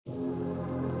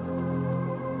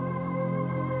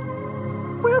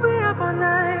all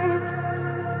night.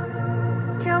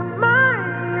 You're my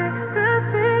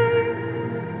ecstasy.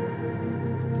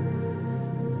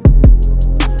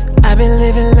 I've been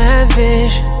living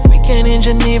lavish. Weekend in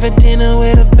Geneva, dinner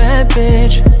with a bad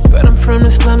bitch. But I'm from the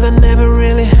slums, I never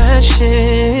really had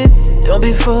shit. Don't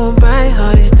be fooled by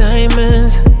all these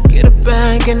diamonds. Get a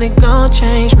bag and it gon'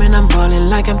 change. Man, I'm ballin'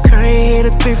 like I'm Curry, hit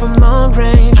a 3 from long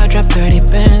range. I drop 30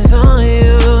 bands on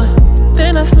you,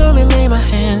 then I slowly lay my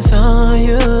hands on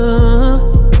you.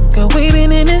 Girl, we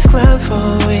been in this club for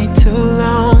way too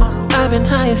long. I've been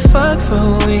high as fuck for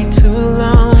way too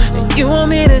long. And you want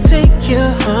me to take you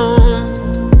home,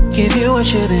 give you what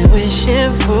you've been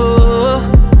wishing for.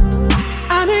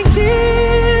 I'ma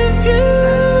give you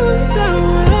the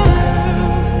world.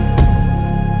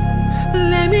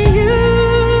 Let me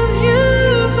use you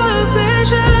for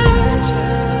pleasure.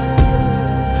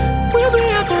 We'll be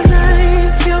up all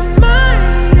night. You're my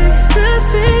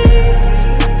ecstasy.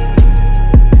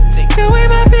 Take away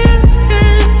my fears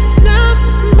and numb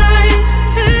my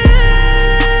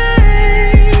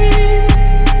pain.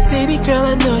 Baby girl,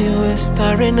 I know you a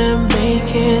star in the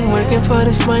making. Working for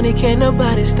this money, can't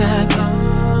nobody stop you.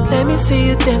 Let me see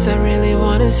you dance, I really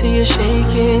wanna see you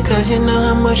shake it. Cause you know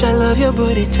how much I love your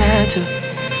booty tattoo.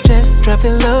 Just drop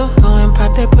it low, go and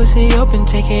pop that pussy open,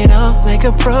 take it off like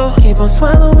a pro. Keep on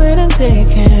swallowing until you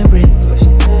can't breathe.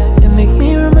 And make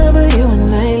me remember you when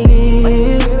I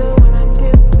leave.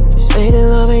 You say that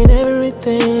love ain't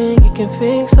everything, you can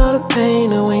fix all the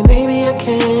pain away, maybe I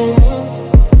can.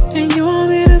 And you want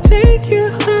me to take you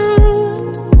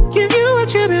home, give you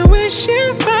what you've been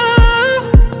wishing for.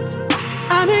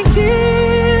 I'ma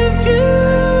give you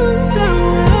the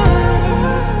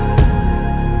world.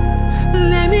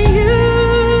 Let me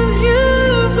use you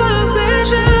for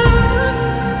pleasure.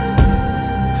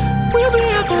 We'll be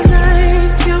up all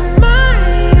night. You're my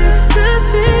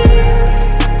ecstasy.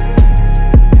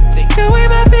 Take away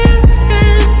my fears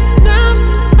and numb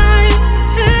my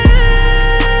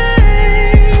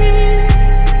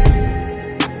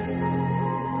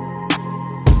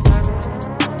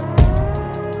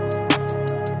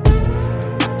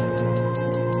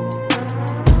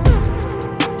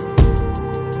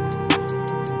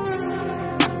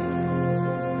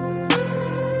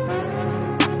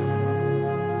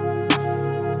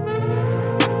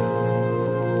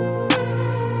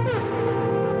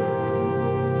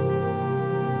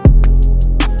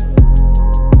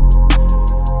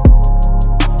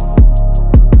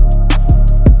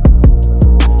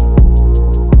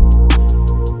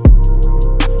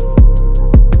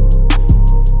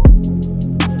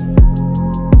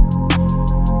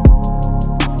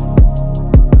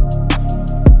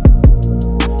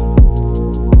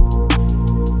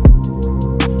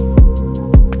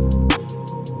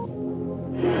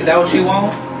Is that what you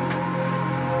want?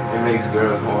 It makes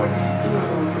girls horny.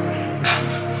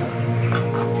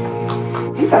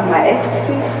 You talking about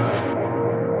ecstasy?